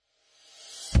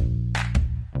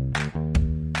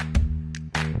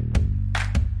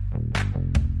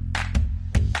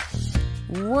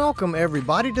Welcome,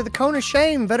 everybody, to the Cone of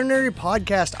Shame Veterinary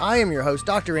Podcast. I am your host,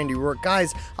 Dr. Andy Rourke.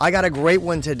 Guys, I got a great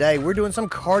one today. We're doing some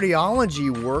cardiology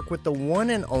work with the one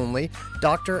and only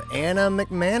Dr. Anna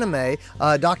McManamy,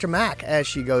 Dr. Mac, as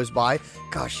she goes by.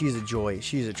 Gosh, she's a joy.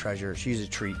 She's a treasure. She's a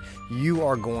treat. You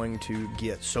are going to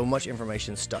get so much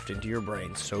information stuffed into your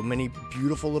brain, so many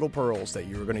beautiful little pearls that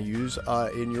you're going to use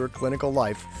in your clinical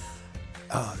life.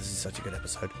 Oh, this is such a good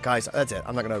episode. Guys, that's it.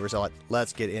 I'm not going to oversell it.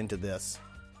 Let's get into this.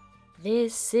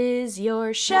 This is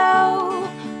your show.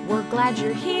 We're glad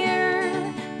you're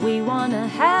here. We want to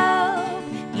help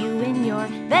you in your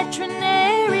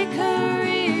veterinary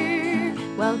career.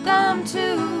 Welcome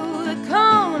to the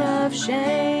Cone of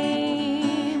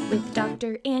Shame with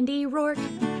Dr. Andy Rourke.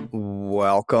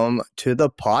 Welcome to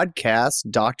the podcast,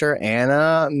 Dr.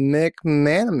 Anna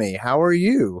McManamy. How are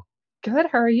you? Good.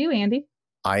 How are you, Andy?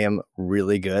 I am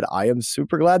really good. I am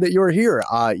super glad that you're here.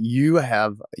 You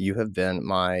have been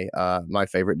my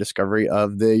favorite discovery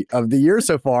of the year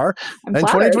so far in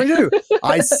 2022.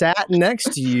 I sat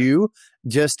next to you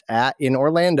just in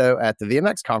Orlando at the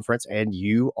VMX conference, and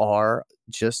you are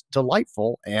just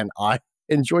delightful. And I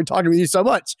enjoyed talking with you so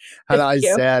much. And I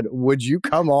said, would you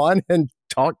come on and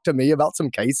talk to me about some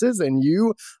cases? And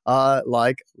you,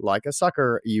 like a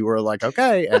sucker, you were like,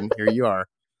 okay, and here you are.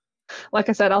 Like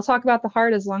I said, I'll talk about the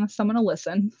heart as long as someone will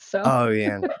listen. So. Oh,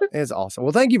 yeah. It's awesome.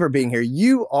 Well, thank you for being here.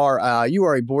 You are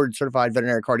a board certified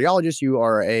veterinary cardiologist. You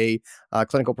are a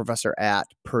clinical professor at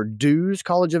Purdue's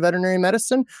College of Veterinary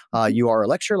Medicine. You are a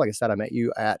lecturer. Like I said, I met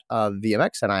you at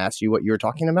VMX and I asked you what you were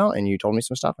talking about and you told me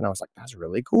some stuff and I was like, that's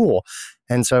really cool.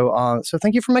 And so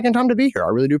thank you for making time to be here. I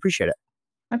really do appreciate it.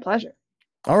 My pleasure.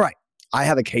 All right. I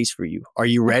have a case for you. Are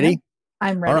you ready? Okay.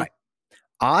 I'm ready. All right.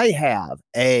 I have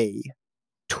a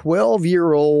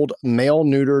 12-year-old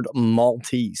male-neutered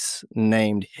Maltese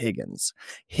named Higgins.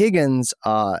 Higgins'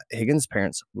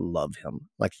 parents love him.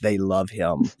 Like, they love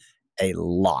him a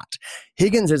lot.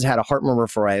 Higgins has had a heart murmur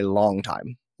for a long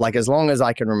time. Like, as long as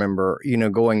I can remember,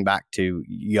 going back to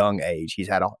young age, he's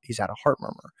had a heart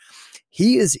murmur.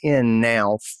 He is in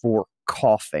now for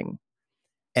coughing.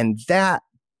 And that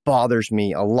bothers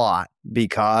me a lot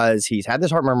because he's had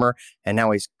this heart murmur and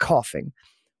now he's coughing.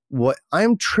 What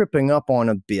I'm tripping up on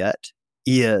a bit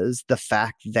is the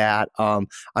fact that I'm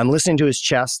listening to his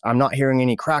chest. I'm not hearing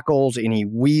any crackles, any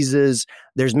wheezes.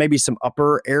 There's maybe some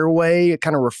upper airway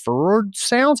kind of referred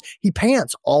sounds. He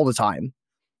pants all the time.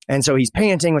 And so he's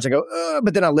panting, which I go,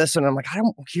 but then I listen. And I'm like, I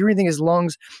don't hear anything in his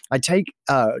lungs. I take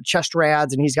chest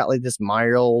rads, and he's got like this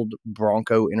mild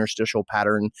broncho interstitial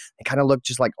pattern. They kind of look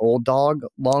just like old dog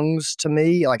lungs to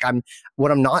me. Like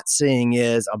what I'm not seeing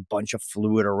is a bunch of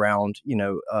fluid around,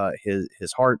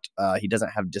 his heart. He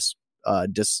doesn't have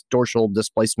distortional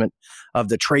displacement of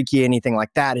the trachea, anything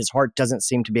like that. His heart doesn't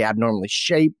seem to be abnormally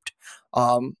shaped.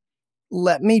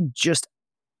 Let me just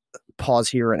pause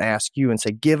here and ask you and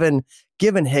say, given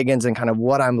Higgins and kind of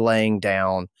what I'm laying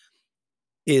down,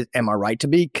 am I right to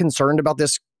be concerned about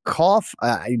this cough?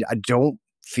 I don't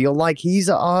feel like he's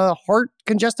a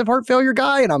congestive heart failure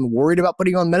guy, and I'm worried about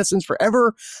putting on medicines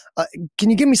forever. Can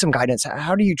you give me some guidance?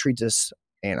 How do you treat this,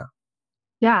 Anna?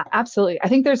 Yeah, absolutely. I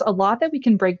think there's a lot that we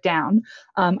can break down.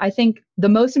 I think the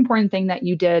most important thing that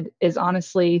you did is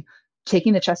honestly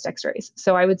taking the chest x-rays.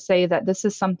 So I would say that this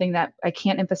is something that I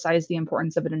can't emphasize the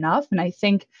importance of it enough. And I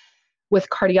think with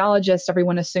cardiologists,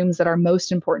 everyone assumes that our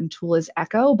most important tool is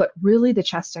echo, but really the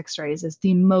chest x-rays is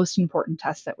the most important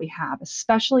test that we have,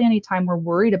 especially anytime we're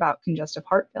worried about congestive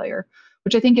heart failure,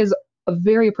 which I think is a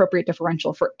very appropriate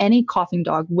differential for any coughing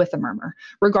dog with a murmur,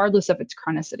 regardless of its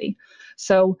chronicity.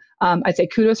 So I'd say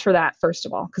kudos for that, first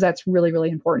of all, because that's really, really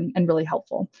important and really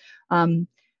helpful.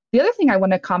 The other thing I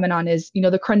want to comment on is,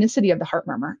 the chronicity of the heart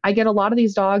murmur. I get a lot of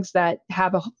these dogs that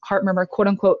have a heart murmur, quote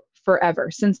unquote, forever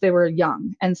since they were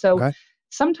young. And so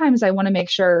sometimes I want to make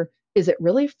sure, is it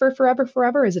really for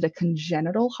forever? Is it a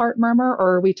congenital heart murmur,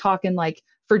 or are we talking like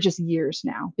for just years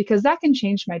now? Because that can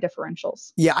change my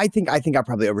differentials. Yeah, I think I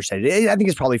probably overstated it. I think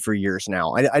it's probably for years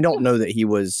now. I don't know that he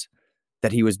was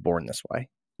born this way.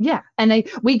 Yeah. And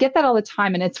we get that all the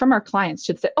time. And it's from our clients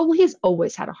to say, oh, well, he's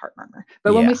always had a heart murmur.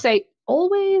 But when we say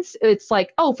always, it's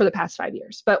like, oh, for the past 5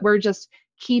 years. But we're just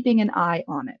keeping an eye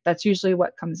on it. That's usually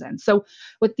what comes in. So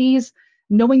with these,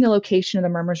 knowing the location of the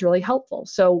murmur is really helpful.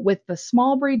 So with the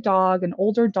small breed dog, an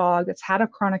older dog that's had a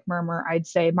chronic murmur, I'd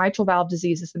say mitral valve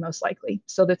disease is the most likely.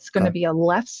 So that's going to be a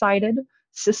left-sided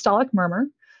systolic murmur.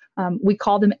 We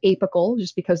call them apical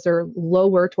just because they're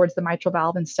lower towards the mitral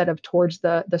valve instead of towards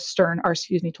the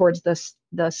towards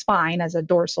the spine as a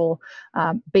dorsal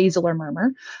basilar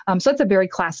murmur. So that's a very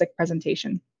classic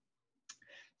presentation.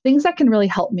 Things that can really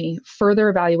help me further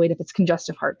evaluate if it's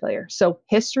congestive heart failure. So,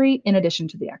 history in addition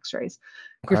to the x rays.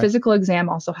 Your Okay. physical exam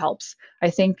also helps. I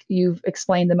think you've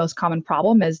explained the most common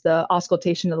problem is the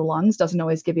auscultation of the lungs doesn't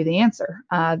always give you the answer.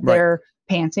 Right. They're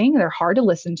panting, they're hard to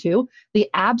listen to. The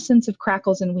absence of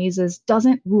crackles and wheezes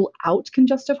doesn't rule out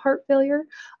congestive heart failure,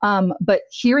 but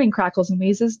hearing crackles and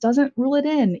wheezes doesn't rule it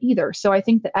in either. So I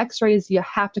think the x rays, you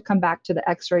have to come back to the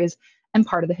x rays and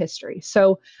part of the history.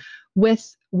 So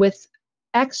with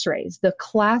x-rays, the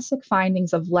classic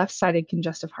findings of left-sided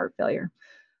congestive heart failure,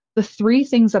 the three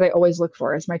things that I always look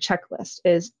for as my checklist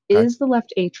Okay. is the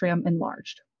left atrium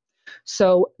enlarged?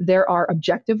 So there are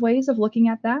objective ways of looking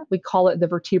at that. We call it the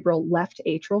vertebral left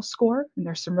atrial score. And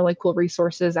there's some really cool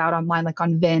resources out online, like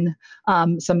on VIN,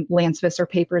 some Landsvisser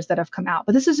papers that have come out.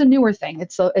 But this is a newer thing.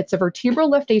 It's a vertebral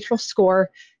left atrial score.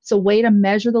 It's a way to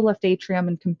measure the left atrium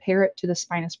and compare it to the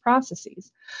spinous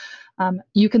processes.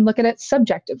 You can look at it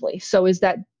subjectively. So is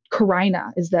that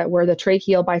carina? Is that where the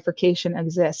tracheal bifurcation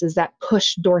exists? Is that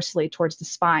pushed dorsally towards the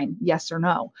spine? Yes or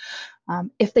no?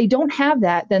 If they don't have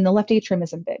that, then the left atrium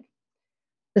isn't big.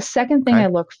 The second thing Okay. I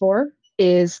look for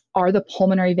is, are the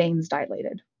pulmonary veins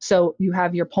dilated? So you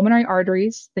have your pulmonary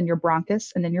arteries, then your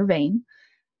bronchus, and then your vein.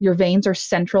 Your veins are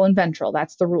central and ventral.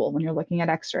 That's the rule when you're looking at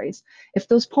x-rays. If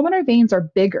those pulmonary veins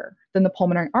are bigger than the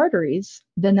pulmonary arteries,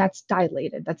 then that's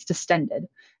dilated, that's distended.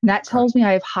 And that Okay. tells me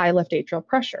I have high left atrial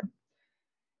pressure.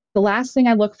 The last thing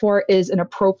I look for is an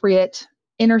appropriate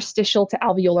interstitial to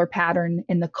alveolar pattern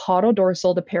in the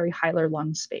caudodorsal to perihilar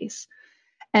lung space.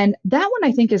 And that one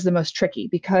I think is the most tricky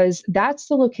because that's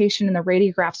the location in the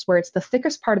radiographs where it's the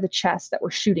thickest part of the chest that we're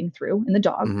shooting through in the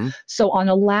dog. Hmm. So on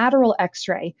a lateral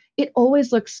x-ray, it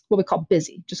always looks what we call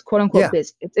busy, just quote unquote Yeah.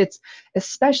 busy. It's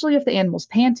especially if the animal's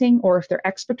panting or if they're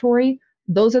expiratory,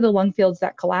 those are the lung fields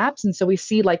that collapse. And so we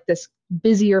see like this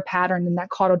busier pattern in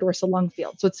that caudodorsal lung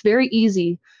field. So it's very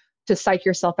easy to psych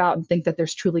yourself out and think that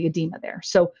there's truly edema there.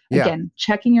 So Yeah. again,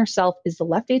 checking yourself, is the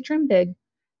left atrium big?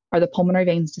 Are the pulmonary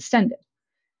veins distended?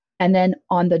 And then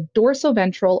on the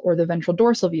dorsoventral or the ventral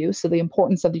dorsal view, so the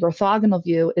importance of the orthogonal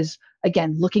view is,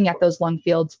 again, looking at those lung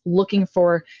fields, looking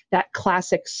for that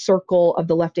classic circle of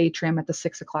the left atrium at the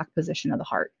 6 o'clock position of the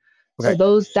heart. So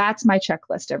Okay. that's my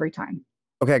checklist every time.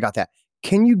 Okay, I got that.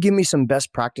 Can you give me some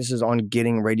best practices on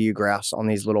getting radiographs on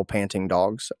these little panting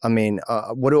dogs? I mean,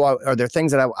 are there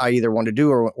things that I either want to do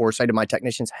or say to my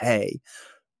technicians, hey,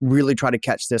 really try to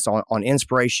catch this on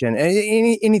inspiration?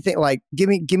 Anything like, give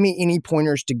me any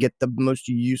pointers to get the most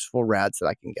useful rads that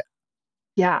I can get.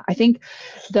 Yeah, I think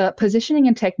the positioning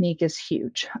and technique is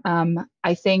huge.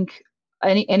 I think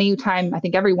any time, I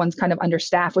think everyone's kind of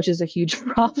understaffed, which is a huge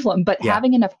problem, but Yeah.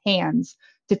 having enough hands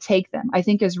to take them, I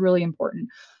think is really important.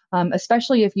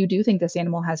 Especially if you do think this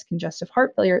animal has congestive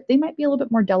heart failure, they might be a little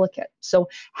bit more delicate. So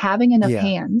having enough Yeah.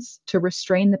 hands to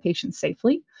restrain the patient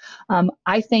safely,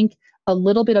 I think a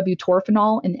little bit of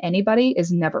butorphanol in anybody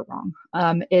is never wrong.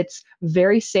 It's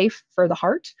very safe for the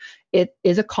heart. It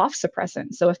is a cough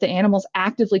suppressant. So if the animal's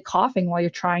actively coughing while you're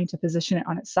trying to position it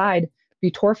on its side,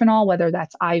 butorphanol, whether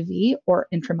that's IV or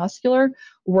intramuscular,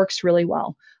 works really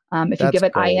well. If you That's give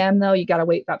it gold. IM, though, you got to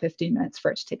wait about 15 minutes for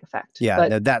it to take effect. Yeah,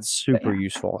 no, that's super Yeah.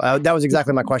 useful. That was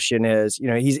exactly my question is,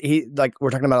 he like, we're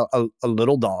talking about a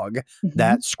little dog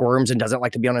that squirms and doesn't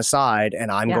like to be on his side.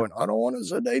 And I'm going, I don't want to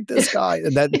sedate this guy.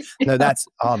 That's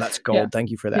gold. Yeah. Thank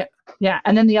you for that. Yeah.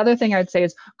 And then the other thing I'd say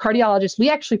is cardiologists, we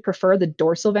actually prefer the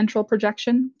dorsal ventral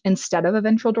projection instead of a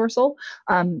ventral dorsal.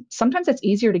 Sometimes it's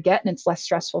easier to get and it's less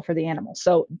stressful for the animal.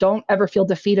 So don't ever feel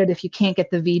defeated if you can't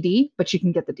get the VD, but you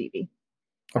can get the DV.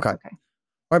 That's okay. All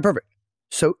right, perfect.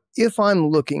 So if I'm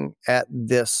looking at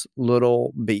this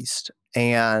little beast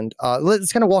and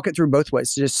let's kind of walk it through both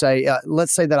ways. Just say,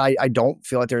 let's say that I don't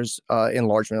feel like there's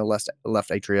enlargement of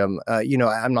left atrium.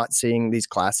 I'm not seeing these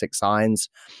classic signs.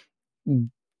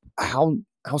 How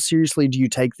seriously do you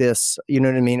take this? You know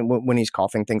what I mean? When he's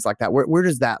coughing, things like that. Where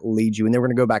does that lead you? And then we're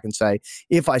going to go back and say,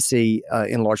 if I see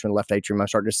enlargement of left atrium, I'm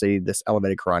starting to see this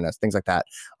elevated carina, things like that.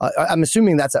 I'm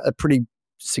assuming that's a pretty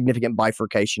significant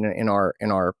bifurcation in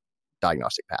our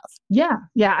diagnostic path. Yeah,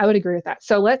 I would agree with that.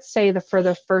 So let's say for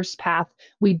the first path,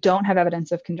 we don't have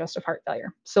evidence of congestive heart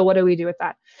failure. So what do we do with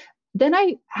that? Then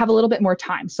I have a little bit more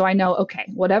time. So I know, okay,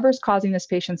 whatever's causing this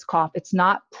patient's cough, it's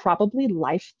not probably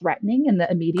life-threatening in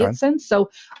the immediate sense. So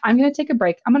I'm going to take a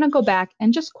break. I'm going to go back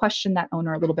and just question that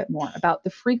owner a little bit more about the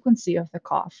frequency of the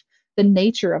cough, the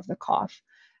nature of the cough,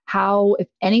 how, if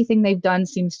anything they've done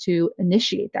seems to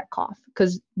initiate that cough.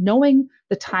 Because knowing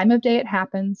the time of day it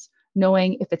happens,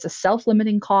 knowing if it's a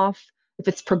self-limiting cough, if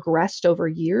it's progressed over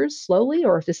years slowly,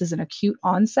 or if this is an acute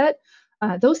onset,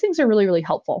 those things are really, really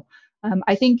helpful.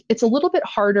 I think it's a little bit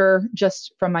harder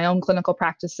just from my own clinical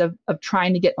practice of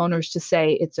trying to get owners to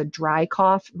say it's a dry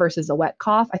cough versus a wet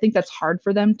cough. I think that's hard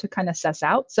for them to kind of suss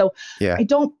out. So Yeah. I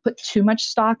don't put too much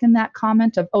stock in that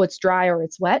comment of, oh, it's dry or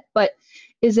it's wet. But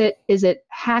is it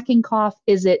hacking cough?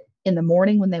 Is it in the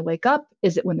morning when they wake up?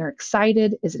 Is it when they're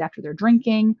excited? Is it after they're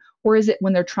drinking? Or is it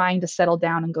when they're trying to settle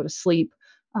down and go to sleep?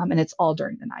 And it's all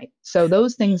during the night. So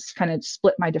those things kind of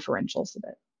split my differentials a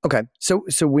bit. Okay. So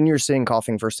when you're seeing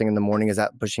coughing first thing in the morning, is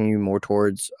that pushing you more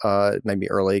towards maybe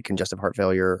early congestive heart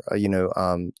failure,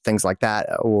 things like that?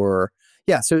 Or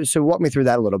yeah. So walk me through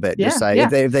that a little bit. Just say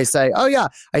if they say, oh yeah,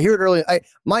 I hear it early.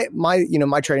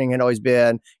 My training had always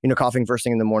been, coughing first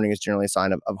thing in the morning is generally a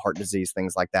sign of heart disease,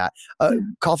 things like that.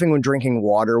 Coughing when drinking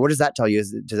water, what does that tell you?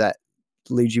 Does that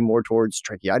lead you more towards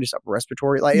tracheitis, upper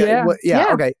respiratory?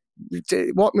 Okay.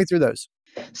 Walk me through those.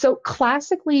 So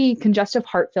classically, congestive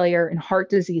heart failure and heart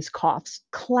disease coughs,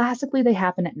 classically they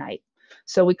happen at night.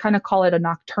 So we kind of call it a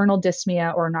nocturnal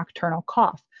dyspnea or a nocturnal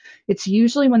cough. It's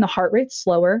usually when the heart rate's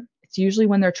slower. It's usually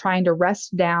when they're trying to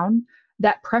rest down.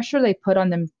 That pressure they put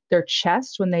on their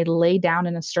chest when they lay down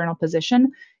in a sternal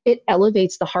position, it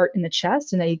elevates the heart in the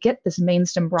chest and they get this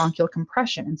mainstem bronchial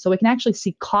compression. And so we can actually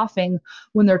see coughing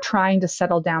when they're trying to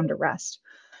settle down to rest.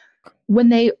 When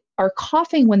they are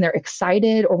coughing when they're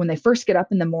excited or when they first get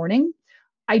up in the morning,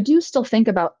 I do still think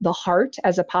about the heart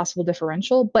as a possible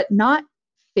differential, but not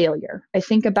failure. I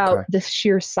think about the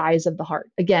sheer size of the heart.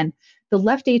 Again, the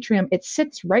left atrium, it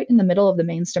sits right in the middle of the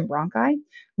mainstem bronchi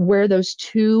where those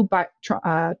two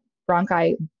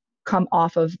bronchi come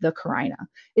off of the carina.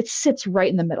 It sits right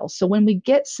in the middle. So when we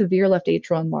get severe left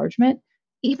atrial enlargement,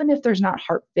 even if there's not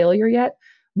heart failure yet,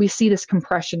 we see this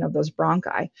compression of those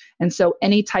bronchi. And so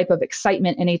any type of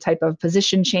excitement, any type of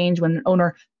position change, when an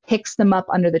owner picks them up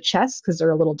under the chest because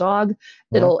they're a little dog,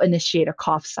 it'll initiate a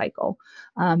cough cycle.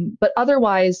 But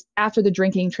otherwise, after the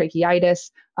drinking,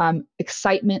 tracheitis,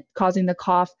 excitement causing the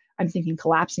cough, I'm thinking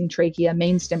collapsing trachea,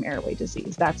 mainstem airway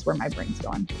disease. That's where my brain's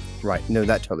going. Right. No,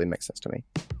 that totally makes sense to me.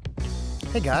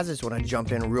 Hey guys, I just want to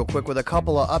jump in real quick with a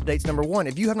couple of updates. Number one,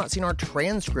 if you have not seen our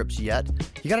transcripts yet,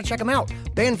 you got to check them out.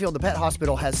 Banfield, the pet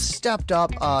hospital, has stepped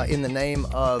up in the name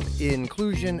of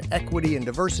inclusion, equity, and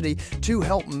diversity to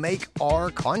help make our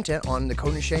content on the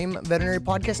Code and Shame Veterinary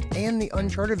Podcast and the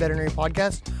Uncharted Veterinary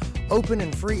Podcast open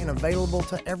and free and available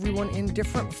to everyone in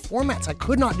different formats. I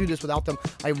could not do this without them.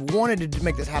 I wanted to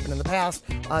make this happen in the past.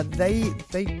 They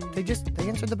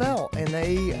answered the bell and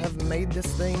they have made this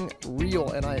thing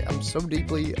real, and I am so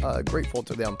deeply grateful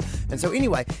to them. And so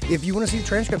anyway, if you want to see the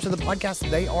transcripts of the podcast,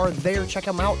 they are there. Check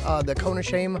them out. The Cone of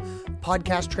Shame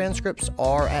podcast transcripts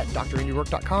are at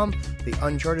drindywork.com. The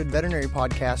Uncharted Veterinary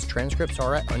Podcast transcripts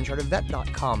are at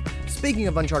unchartedvet.com. Speaking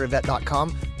of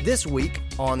unchartedvet.com, this week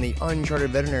on the Uncharted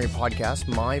Veterinary Podcast,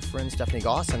 my friend Stephanie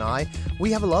Goss and I,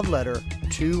 we have a love letter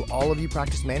to all of you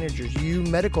practice managers, you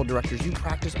medical directors, you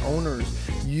practice owners,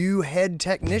 you head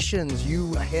technicians,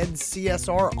 you head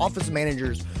CSR office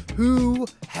managers who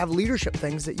have leadership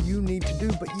things that you need to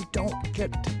do, but you don't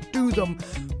get to do them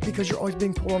because you're always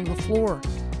being pulled onto the floor.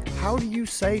 How do you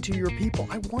say to your people,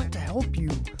 I want to help you,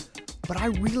 but I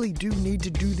really do need to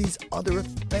do these other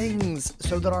things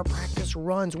so that our practice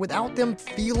runs without them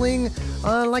feeling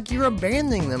like you're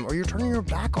abandoning them or you're turning your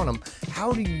back on them?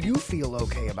 How do you feel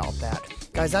okay about that?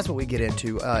 Guys, that's what we get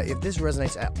into. If this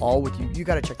resonates at all with you, you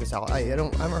got to check this out. I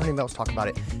haven't heard anybody else talk about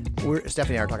it.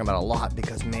 Stephanie and I are talking about it a lot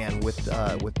because, man, with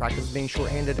practice being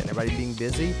shorthanded and everybody being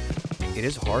busy, it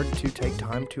is hard to take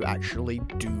time to actually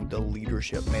do the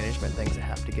leadership management things that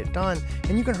have to get done.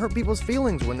 And you can hurt people's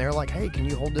feelings when they're like, hey, can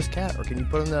you hold this cat? Or can you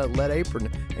put on the lead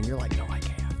apron? And you're like, no, I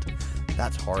can't.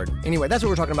 That's hard. Anyway, that's what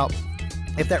we're talking about.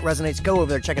 If that resonates, go over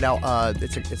there, check it out.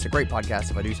 It's a great podcast,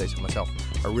 if I do say so myself.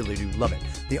 I really do love it.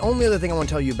 The only other thing I want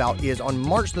to tell you about is on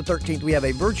March the 13th, we have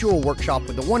a virtual workshop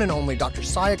with the one and only Dr.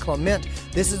 Saya Clement.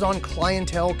 This is on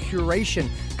clientele curation.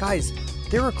 Guys,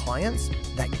 there are clients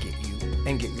that get you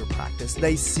and get your practice.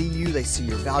 They see you, they see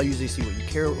your values, they see what you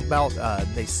care about,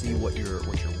 they see what your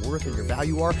worth and your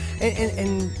value are,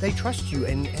 and they trust you,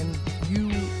 and you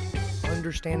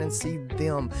understand and see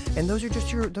them, and those are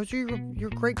your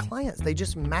great clients. They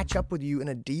just match up with you in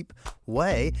a deep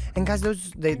way, and guys,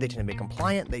 those they tend to be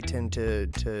compliant. They tend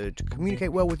to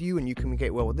communicate well with you, and you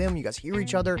communicate well with them. You guys hear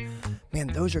each other. Man,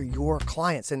 those are your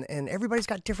clients, and everybody's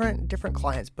got different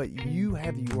clients, but you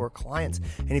have your clients.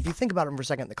 And if you think about them for a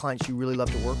second, the clients you really love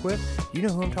to work with, you know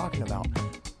who I'm talking about.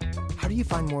 How do you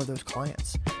find more of those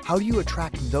clients? How do you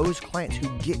attract those clients who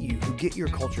get you, who get your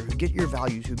culture, who get your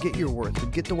values, who get your worth, who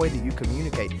get the way that you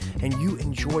communicate, and you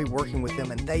enjoy working with them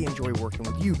and they enjoy working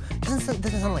with you? Doesn't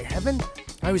sound like heaven?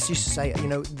 I always used to say,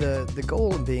 the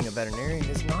goal of being a veterinarian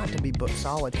is not to be book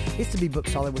solid. It's to be book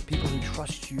solid with people who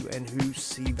trust you and who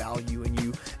see value in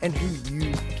you and who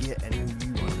you get and who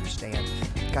you understand.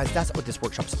 Guys, that's what this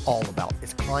workshop's all about.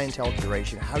 It's clientele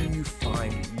curation. How do you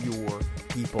find your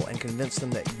people and convince them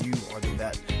that you are the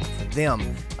vet for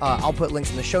them? I'll put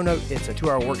links in the show note. It's a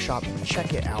 2-hour workshop.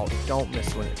 Check it out. Don't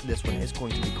miss one. This one is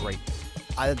going to be great.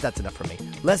 That's enough for me.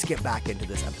 Let's get back into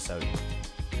this episode.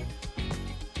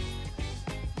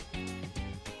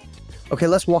 Okay,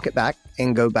 let's walk it back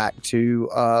and go back to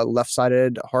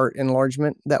left-sided heart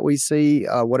enlargement that we see.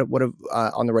 What if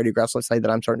on the radiographs, let's say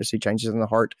that I'm starting to see changes in the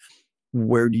heart.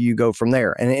 Where do you go from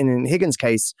there? And in Higgins'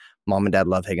 case, mom and dad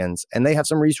love Higgins, and they have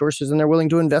some resources, and they're willing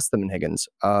to invest them in Higgins.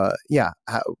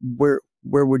 Where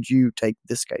would you take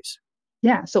this case?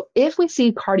 Yeah. So if we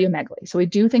see cardiomegaly, so we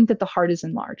do think that the heart is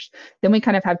enlarged, then we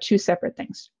kind of have two separate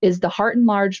things. Is the heart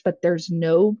enlarged, but there's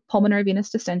no pulmonary venous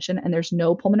distension and there's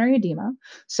no pulmonary edema?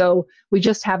 So we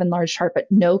just have enlarged heart, but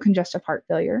no congestive heart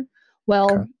failure.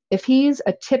 Well, okay. If he's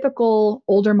a typical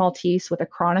older Maltese with a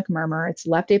chronic murmur, it's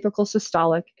left apical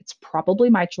systolic, it's probably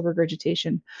mitral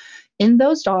regurgitation. In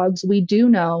those dogs, we do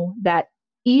know that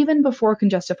even before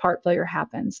congestive heart failure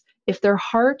happens, if their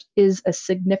heart is a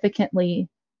significantly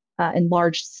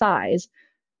enlarged size,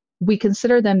 we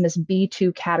consider them this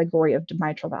B2 category of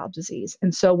mitral valve disease.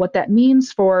 And so what that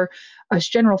means for us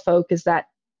general folk is that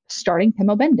starting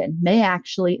pimobendan may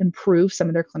actually improve some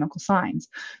of their clinical signs.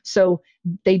 So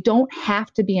they don't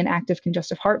have to be in active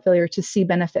congestive heart failure to see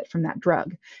benefit from that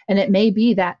drug. And it may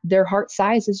be that their heart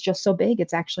size is just so big,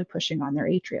 it's actually pushing on their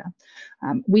atria.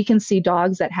 We can see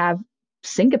dogs that have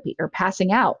syncope or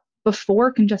passing out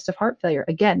before congestive heart failure.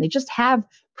 Again, they just have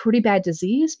pretty bad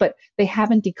disease, but they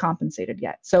haven't decompensated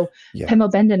yet. So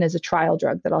pimobendan is a trial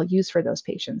drug that I'll use for those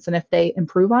patients. And if they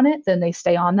improve on it, then they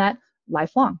stay on that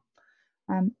lifelong.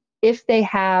 If they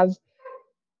have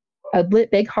a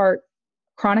big heart,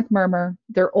 chronic murmur,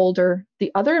 they're older,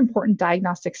 the other important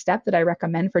diagnostic step that I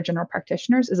recommend for general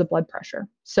practitioners is a blood pressure.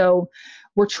 So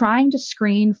we're trying to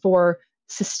screen for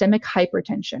systemic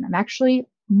hypertension. I'm actually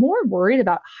more worried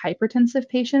about hypertensive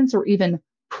patients or even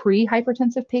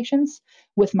pre-hypertensive patients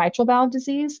with mitral valve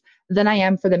disease than I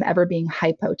am for them ever being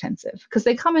hypotensive, because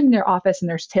they come in their office and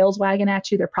there's tails wagging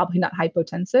at you. They're probably not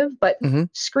hypotensive, but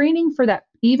screening for that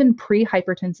even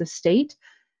pre-hypertensive state,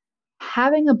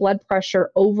 having a blood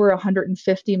pressure over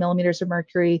 150 millimeters of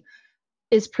mercury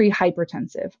is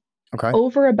pre-hypertensive. Okay.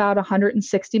 Over about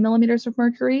 160 millimeters of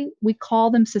mercury, we call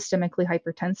them systemically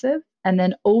hypertensive. And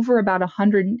then over about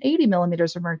 180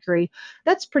 millimeters of mercury,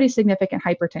 that's pretty significant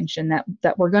hypertension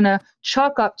that we're going to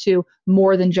chalk up to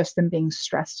more than just them being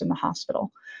stressed in the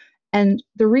hospital. And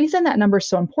the reason that number is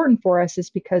so important for us is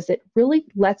because it really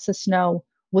lets us know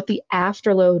what the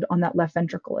afterload on that left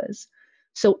ventricle is.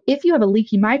 So if you have a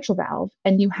leaky mitral valve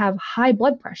and you have high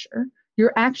blood pressure,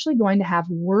 you're actually going to have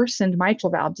worsened mitral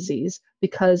valve disease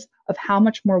because of how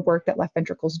much more work that left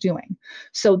ventricle is doing.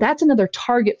 So that's another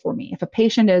target for me. If a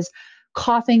patient is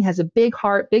coughing, has a big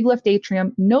heart, big left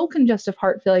atrium, no congestive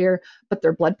heart failure, but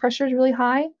their blood pressure is really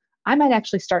high, I might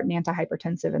actually start an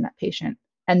antihypertensive in that patient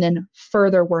and then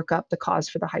further work up the cause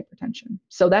for the hypertension.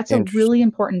 So that's a really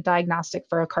important diagnostic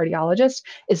for a cardiologist,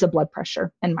 is a blood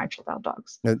pressure in mitral valve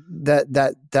dogs. No,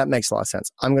 that makes a lot of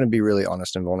sense. I'm going to be really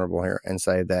honest and vulnerable here and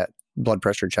say that blood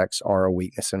pressure checks are a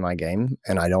weakness in my game,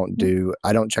 and I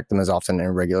don't check them as often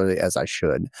and regularly as I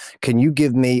should. Can you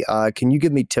give me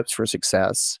tips for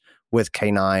success with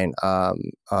canine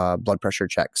blood pressure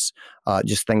checks?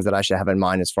 Just things that I should have in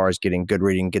mind as far as getting good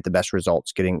reading, get the best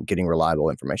results, getting reliable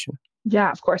information.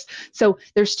 Yeah, of course. So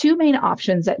there's two main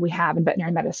options that we have in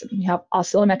veterinary medicine. We have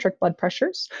oscillometric blood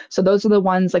pressures. So those are the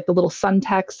ones like the little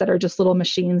Suntex that are just little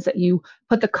machines that you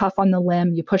put the cuff on the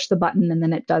limb, you push the button, and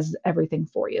then it does everything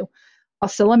for you.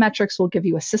 Oscillometrics will give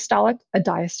you a systolic, a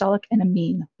diastolic, and a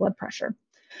mean blood pressure.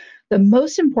 The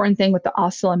most important thing with the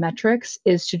oscillometrics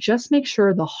is to just make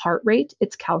sure the heart rate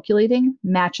it's calculating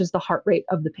matches the heart rate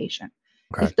of the patient.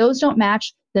 Okay. If those don't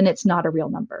match, then it's not a real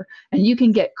number. And you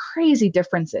can get crazy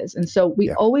differences. And so we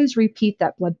always repeat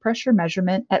that blood pressure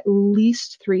measurement at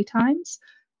least 3 times,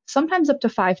 sometimes up to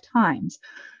 5 times.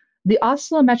 The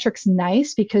oscillometric's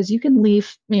nice because you can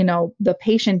leave, the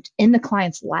patient in the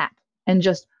client's lap and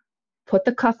just put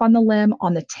the cuff on the limb.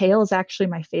 On the tail is actually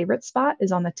my favorite spot,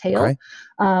 is on the tail.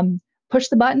 Okay. Push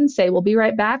the button, say, we'll be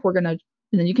right back. And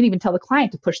then you can even tell the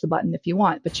client to push the button if you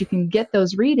want, but you can get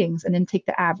those readings and then take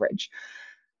the average.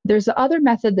 There's the other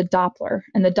method, the Doppler,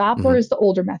 and the Doppler is the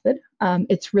older method.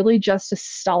 It's really just a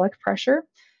systolic pressure.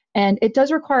 And it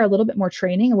does require a little bit more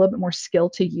training, a little bit more skill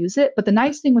to use it. But the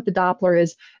nice thing with the Doppler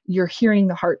is you're hearing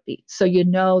the heartbeat. So you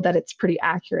know that it's pretty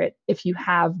accurate if you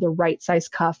have the right size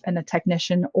cuff and a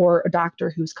technician or a doctor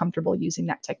who's comfortable using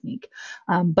that technique.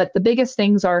 But the biggest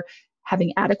things are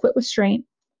having adequate restraint,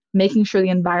 making sure the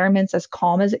environment's as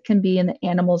calm as it can be and the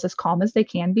animals as calm as they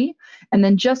can be. And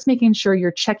then just making sure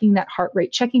you're checking that heart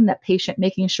rate, checking that patient,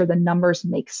 making sure the numbers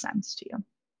make sense to you.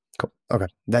 Cool. Okay.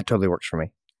 That totally works for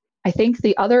me. I think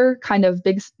the other kind of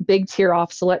big tear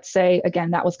off, so let's say,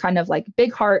 again, that was kind of like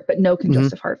big heart, but no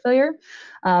congestive heart failure.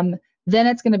 Then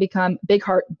it's going to become big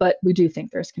heart, but we do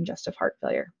think there's congestive heart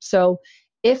failure. So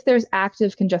if there's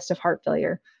active congestive heart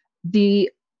failure, the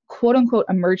quote unquote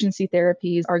emergency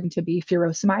therapies are going to be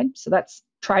furosemide. So that's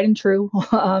tried and true,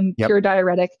 pure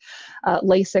diuretic.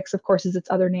 Lasix, of course, is its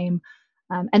other name.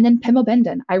 And then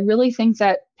pemobendin. I really think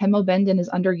that pemobendin is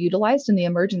underutilized in the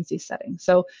emergency setting.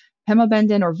 So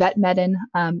pemobendin or vetmedin,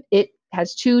 it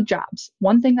has two jobs.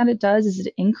 One thing that it does is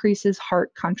it increases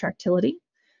heart contractility.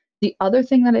 The other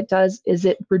thing that it does is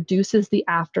it reduces the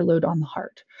afterload on the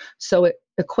heart. So it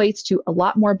equates to a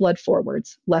lot more blood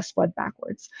forwards, less blood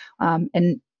backwards.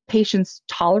 And patients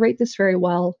tolerate this very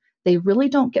well. They really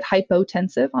don't get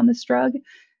hypotensive on this drug.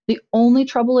 The only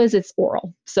trouble is it's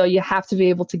oral. So you have to be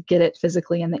able to get it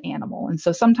physically in the animal. And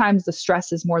so sometimes the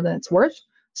stress is more than it's worth.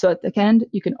 So at the end,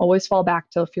 you can always fall back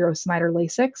to furosemide or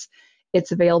Lasix.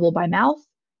 It's available by mouth.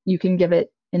 You can give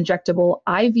it injectable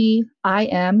IV,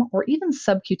 IM, or even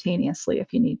subcutaneously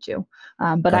if you need to.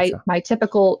 But Gotcha. my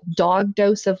typical dog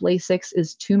dose of Lasix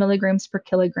is 2 milligrams per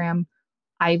kilogram,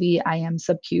 IV, IM,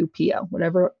 sub-Q, PO,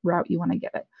 whatever route you want to give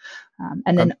it.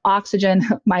 And then oxygen,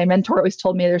 my mentor always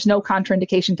told me there's no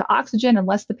contraindication to oxygen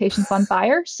unless the patient's on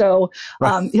fire. So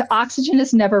oxygen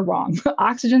is never wrong.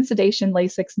 Oxygen, sedation,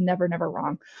 Lasix, never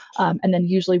wrong. And then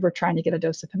usually we're trying to get a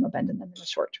dose of pemobendin in the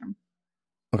short term.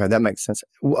 Okay, that makes sense.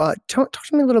 Talk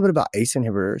to me a little bit about ACE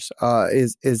inhibitors.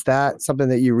 Is that something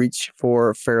that you reach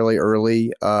for fairly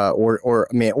early, or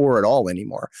at all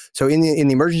anymore? So in the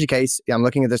emergency case, I'm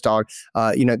looking at this dog.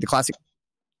 The classic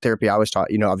therapy I was taught.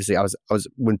 Obviously, I was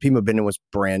when pemobendin was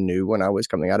brand new when I was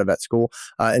coming out of vet school,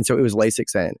 and so it was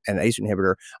Lasix and ACE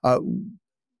inhibitor.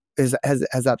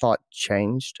 Has that thought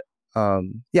changed?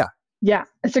 Yeah,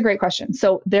 it's a great question.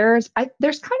 So there's kind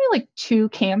of like two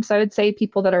camps, I would say,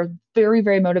 people that are very,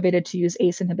 very motivated to use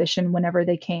ACE inhibition whenever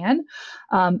they can.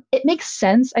 It makes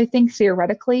sense, I think,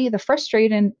 theoretically. The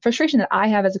frustration that I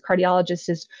have as a cardiologist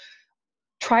is,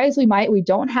 try as we might, we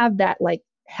don't have that like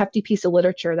hefty piece of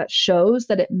literature that shows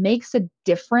that it makes a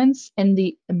difference in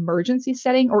the emergency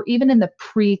setting or even in the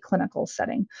preclinical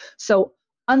setting. So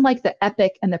unlike the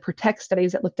EPIC and the PROTECT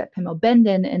studies that looked at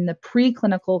pemobendin in the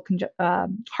preclinical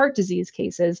heart disease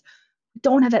cases,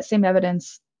 don't have that same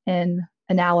evidence in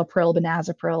enalapril,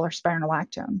 benazepril, or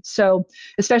spironolactone. So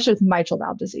especially with mitral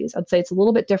valve disease, I'd say it's a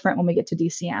little bit different when we get to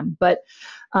DCM. But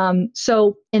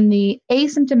so in the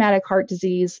asymptomatic heart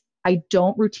disease, I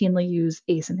don't routinely use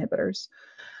ACE inhibitors.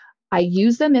 I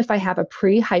use them if I have a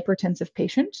pre-hypertensive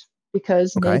patient,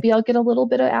 because maybe I'll get a little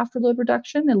bit of afterload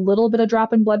reduction, a little bit of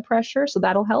drop in blood pressure, so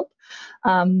that'll help.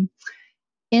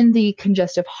 In the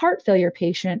congestive heart failure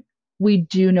patient, we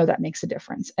do know that makes a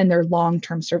difference in their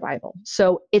long-term survival.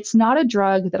 So it's not a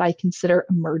drug that I consider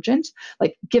emergent.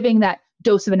 Like giving that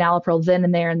dose of enalapril then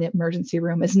and there in the emergency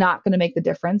room is not going to make the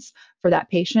difference for that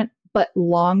patient. But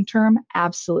long-term,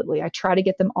 absolutely. I try to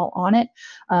get them all on it.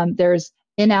 There's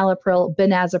enalapril,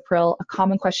 benazepril. A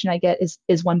common question I get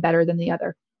is one better than the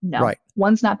other? No,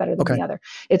 one's not better than the other.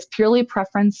 It's purely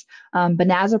preference.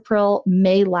 Benazepril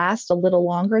may last a little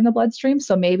longer in the bloodstream,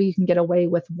 so maybe you can get away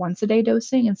with once a day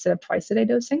dosing instead of twice a day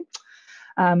dosing.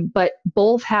 But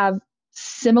both have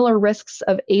similar risks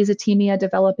of azotemia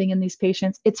developing in these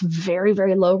patients. It's very,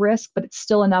 very low risk, but it's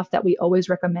still enough that we always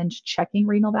recommend checking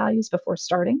renal values before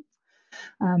starting.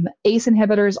 ACE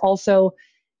inhibitors also,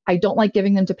 I don't like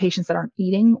giving them to patients that aren't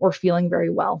eating or feeling very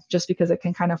well, just because it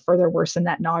can kind of further worsen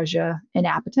that nausea and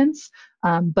appetence.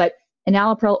 But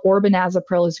enalapril or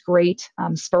benazepril is great.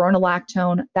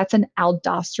 Spironolactone, that's an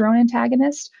aldosterone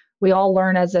antagonist. We all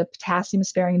learn as a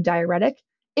potassium-sparing diuretic.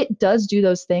 It does do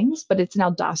those things, but it's an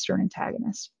aldosterone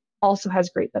antagonist. Also has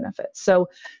great benefits. So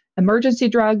emergency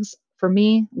drugs, for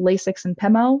me, Lasix and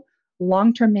Pemo,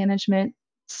 long-term management,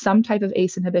 some type of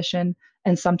ACE inhibition,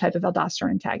 and some type of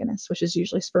aldosterone antagonist, which is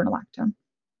usually spironolactone.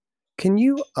 Can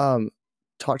you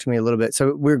talk to me a little bit?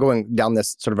 So we're going down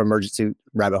this sort of emergency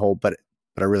rabbit hole, but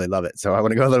I really love it. So I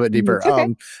want to go a little bit deeper.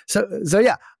 Okay.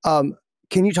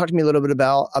 Can you talk to me a little bit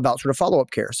about sort of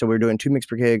follow-up care? So we're doing 2 mg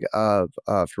per kg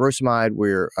of furosemide.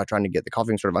 We're trying to get the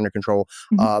coughing sort of under control.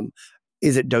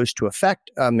 Is it dose to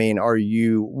effect? I mean, are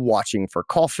you watching for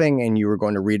coughing and you were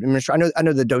going to re-administer? I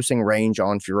know the dosing range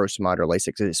on furosemide or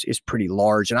Lasix is pretty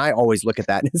large, and I always look at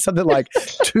that and it's something like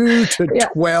 2 to Yeah.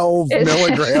 12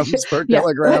 milligrams per Yeah,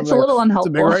 kilogram. it's a little It's a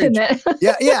big unhelpful, range. isn't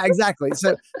it? Yeah, exactly.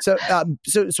 So I'm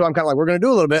kind of like, we're going to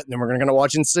do a little bit, and then we're going to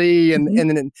watch and see, and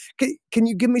then can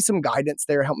you give me some guidance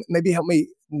there? Help me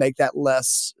make that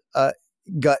less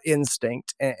gut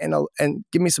instinct, and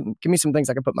give me some things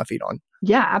I can put my feet on.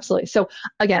 Yeah, absolutely. So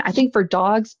again, I think for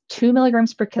dogs, 2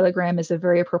 milligrams per kilogram is a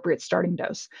very appropriate starting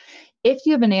dose. If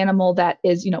you have an animal that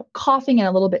is, coughing and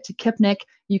a little bit tachypnic,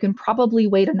 you can probably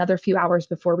wait another few hours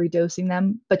before redosing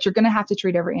them, but you're going to have to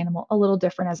treat every animal a little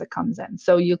different as it comes in.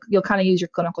 So you'll kind of use your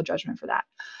clinical judgment for that.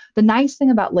 The nice thing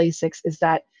about Lasix is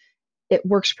that it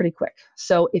works pretty quick.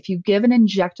 So if you give an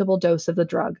injectable dose of the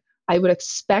drug, I would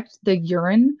expect the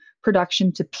urine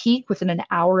production to peak within an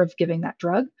hour of giving that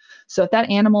drug. So if that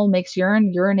animal makes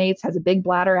urine, urinates, has a big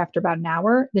bladder after about an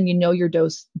hour, then your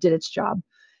dose did its job.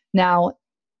 Now,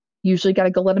 usually got to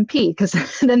go let them pee because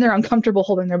then they're uncomfortable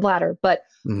holding their bladder. But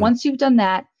once you've done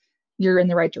that, you're in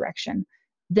the right direction.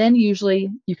 Then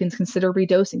usually you can consider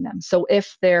redosing them. So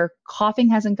if their coughing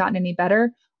hasn't gotten any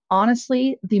better,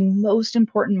 honestly, the most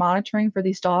important monitoring for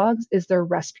these dogs is their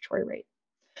respiratory rate.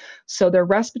 So their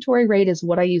respiratory rate is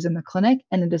what I use in the clinic,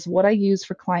 and it is what I use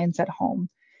for clients at home.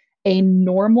 A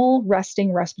normal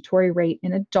resting respiratory rate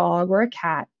in a dog or a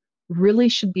cat really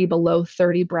should be below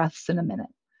 30 breaths in a minute.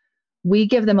 We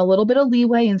give them a little bit of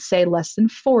leeway and say less than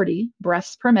 40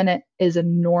 breaths per minute is a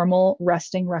normal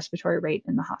resting respiratory rate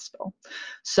in the hospital.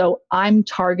 So I'm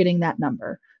targeting that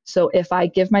number. So if I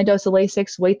give my dose of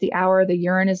Lasix, wait the hour, the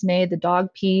urine is made, the dog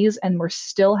pees, and we're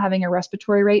still having a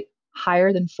respiratory rate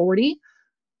higher than 40,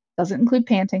 doesn't include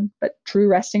panting, but true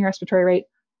resting respiratory rate,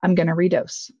 I'm going to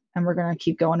redose. And we're going to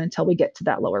keep going until we get to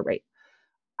that lower rate.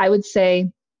 I would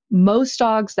say most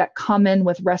dogs that come in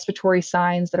with respiratory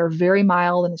signs that are very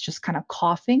mild and it's just kind of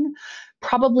coughing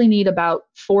probably need about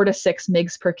 4 to 6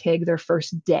 mg per kg their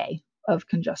first day of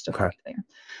congestive heart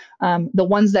failure. The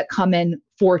ones that come in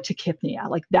for tachypnea,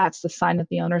 like that's the sign that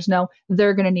the owners know,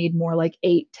 they're going to need more like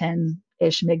 8,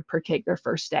 10-ish mg per kg their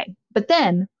first day. But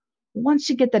then once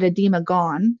you get that edema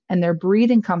gone and they're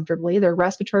breathing comfortably, their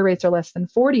respiratory rates are less than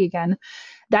 40 again,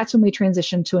 that's when we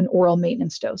transition to an oral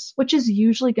maintenance dose, which is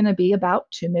usually going to be about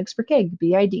 2 mg per kg.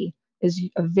 BID is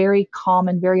a very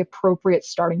common, very appropriate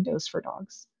starting dose for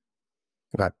dogs.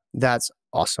 Okay, that's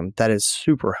awesome. That is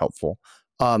super helpful.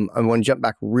 I want to jump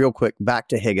back real quick back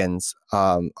to Higgins,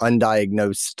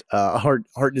 undiagnosed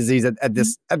heart disease at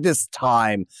this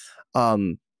time.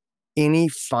 Any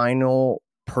final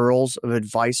pearls of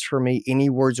advice for me? Any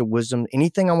words of wisdom?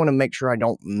 Anything I want to make sure I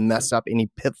don't mess up? Any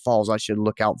pitfalls I should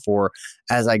look out for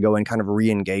as I go and kind of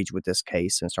re-engage with this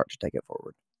case and start to take it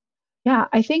forward? Yeah,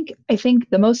 I think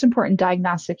the most important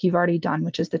diagnostic you've already done,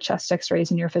 which is the chest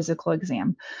x-rays and your physical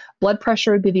exam. Blood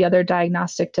pressure would be the other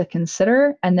diagnostic to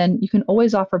consider, and then you can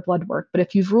always offer blood work. But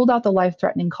if you've ruled out the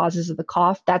life-threatening causes of the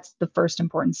cough, that's the first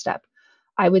important step.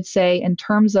 I would say in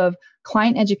terms of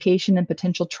client education and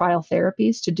potential trial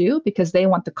therapies to do, because they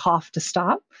want the cough to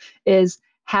stop, is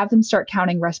have them start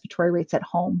counting respiratory rates at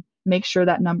home. Make sure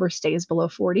that number stays below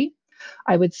 40.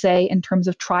 I would say in terms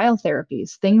of trial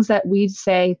therapies, things that we'd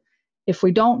say, if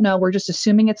we don't know, we're just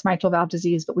assuming it's mitral valve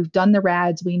disease, but we've done the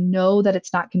RADs, we know that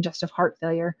it's not congestive heart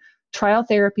failure. Trial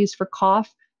therapies for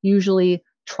cough, usually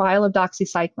trial of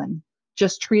doxycycline,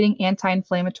 just treating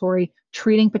anti-inflammatory,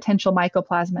 treating potential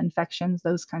mycoplasma infections,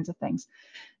 those kinds of things.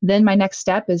 Then my next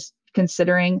step is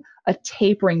considering a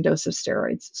tapering dose of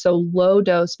steroids. So low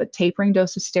dose, but tapering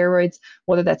dose of steroids,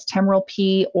 whether that's Temerol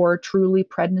P or truly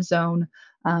prednisone,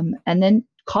 and then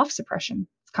cough suppression.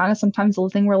 It's kind of sometimes the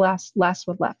thing we're last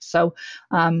with left. So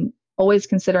always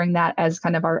considering that as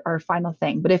kind of our final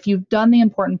thing. But if you've done the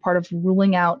important part of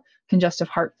ruling out congestive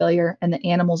heart failure and the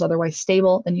animal's otherwise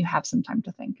stable, then you have some time to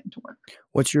think and to work.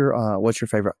 What's your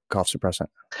favorite cough suppressant?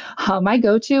 My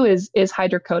go-to is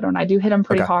hydrocodone. I do hit them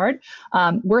pretty hard.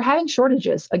 We're having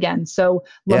shortages again. So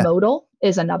Lamodal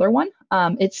is another one.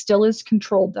 It still is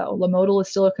controlled though. Lamodal is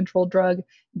still a controlled drug.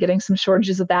 Getting some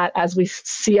shortages of that as we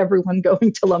see everyone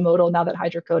going to Lamodal now that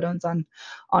hydrocodone's on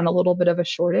a little bit of a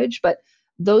shortage. But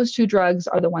those two drugs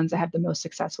are the ones I have the most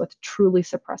success with truly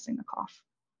suppressing the cough.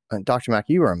 Dr. Mack,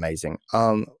 you are amazing.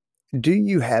 Do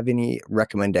you have any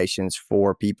recommendations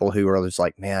for people who are just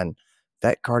like, man,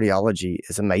 that cardiology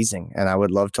is amazing, and I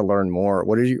would love to learn more?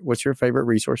 What's your favorite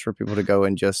resource for people to go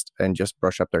and just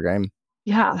brush up their game?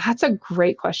 Yeah, that's a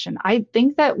great question. I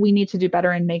think that we need to do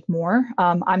better and make more.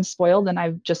 I'm spoiled and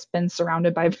I've just been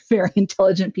surrounded by very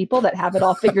intelligent people that have it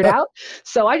all figured out.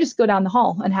 So I just go down the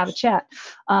hall and have a chat.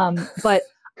 But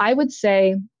I would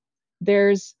say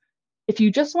if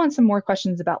you just want some more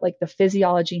questions about like the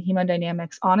physiology and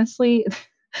hemodynamics, honestly,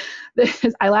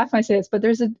 I laugh when I say this, but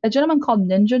there's a gentleman called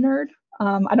Ninja Nerd.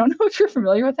 I don't know if you're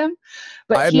familiar with him,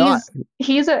 but I am not.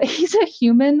 he's a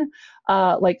human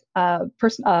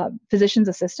physician's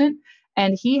assistant,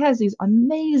 and he has these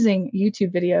amazing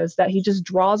YouTube videos that he just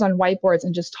draws on whiteboards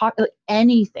and just talk like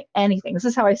anything. This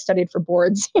is how I studied for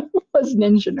boards. Was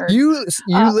Ninja Nerd. You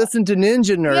listened to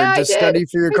Ninja Nerd Yeah, to study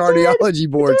for your cardiology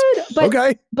boards.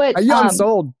 Okay. But I'm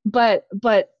sold. But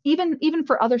even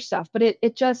for other stuff, but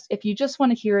it just, if you just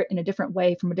want to hear it in a different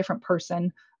way from a different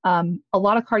person, a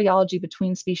lot of cardiology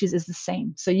between species is the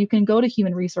same. So you can go to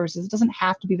human resources. It doesn't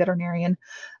have to be veterinarian.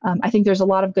 I think there's a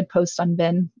lot of good posts on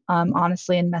VIN,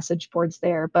 honestly, and message boards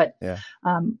there. But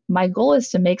my goal is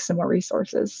to make some more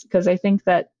resources, because I think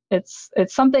that it's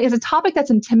a topic that's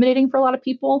intimidating for a lot of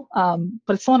people,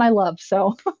 but it's one I love.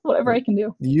 So whatever I can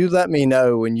do. You let me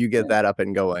know when you get that up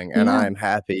and going, and I'm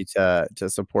happy to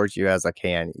support you as I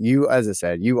can. You, as I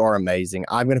said, you are amazing.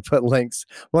 I'm going to put links.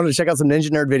 I wanted to check out some Ninja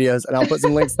Nerd videos, and I'll put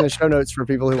some links in the show notes for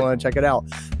people who want to check it out.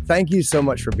 Thank you so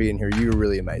much for being here. You're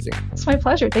really amazing. It's my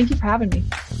pleasure. Thank you for having me.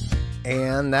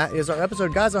 And that is our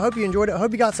episode, guys. I hope you enjoyed it. I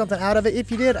hope you got something out of it. If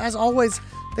you did, as always,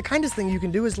 the kindest thing you can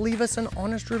do is leave us an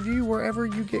honest review wherever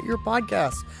you get your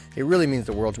podcasts. It really means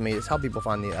the world to me. It's how people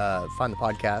find the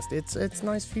podcast. It's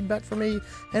nice feedback for me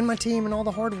and my team and all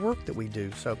the hard work that we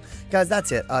do. So, guys,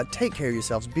 that's it. Take care of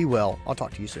yourselves. Be well. I'll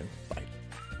talk to you soon.